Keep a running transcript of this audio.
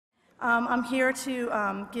I'm here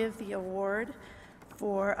to give the award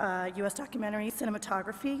for U.S. documentary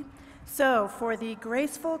cinematography. So, for the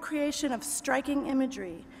graceful creation of striking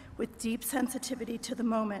imagery with deep sensitivity to the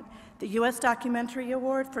moment, the U.S. Documentary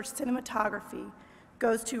Award for Cinematography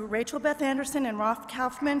goes to Rachel Beth Anderson and Rolf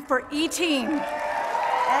Kauffman for E-Team.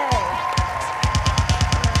 Hey.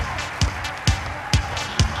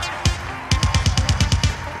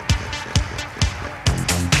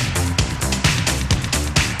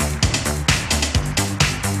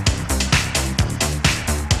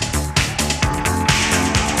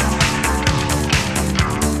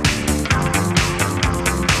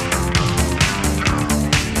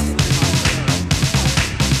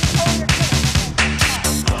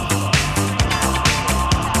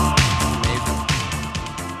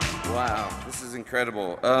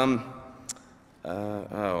 Incredible.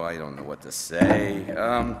 Oh, I don't know what to say.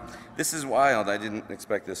 This is wild. I didn't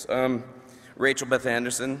expect this. Rachel Beth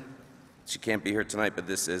Anderson, she can't be here tonight, but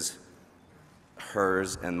this is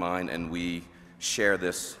hers and mine, and we share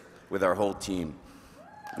this with our whole team.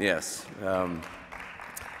 Yes.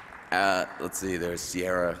 Let's see, there's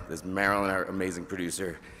Sierra, there's Marilyn, our amazing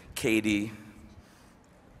producer, Katie.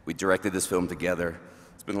 We directed this film together.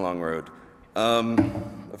 It's been a long road.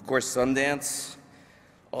 Of course, Sundance.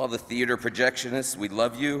 All the theater projectionists, we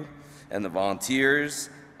love you, and the volunteers.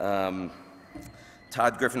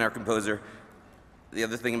 Todd Griffin, our composer. The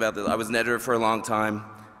other thing about this, I was an editor for a long time.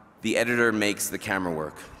 The editor makes the camera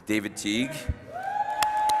work. David Teague.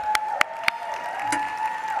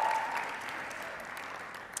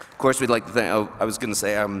 Of course, we'd like to thank, I was gonna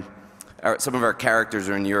say, some of our characters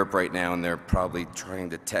are in Europe right now, and they're probably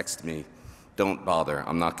trying to text me. Don't bother,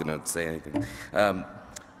 I'm not gonna say anything.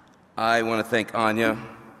 I wanna thank Anya,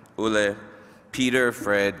 Ule, Peter,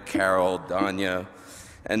 Fred, Carol, Danya,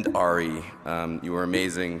 and Ari. You were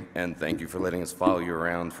amazing, and thank you for letting us follow you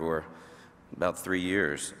around for about 3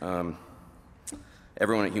 years.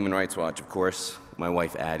 Everyone at Human Rights Watch, of course, my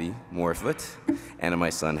wife Addie Morfoot, and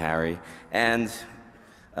my son Harry. And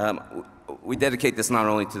we dedicate this not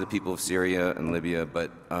only to the people of Syria and Libya,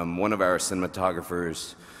 but one of our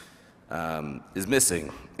cinematographers is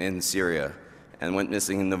missing in Syria and went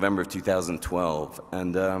missing in November of 2012.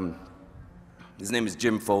 And his name is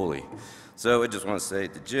Jim Foley. So I just want to say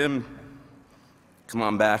to Jim, come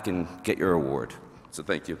on back and get your award. So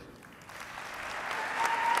thank you.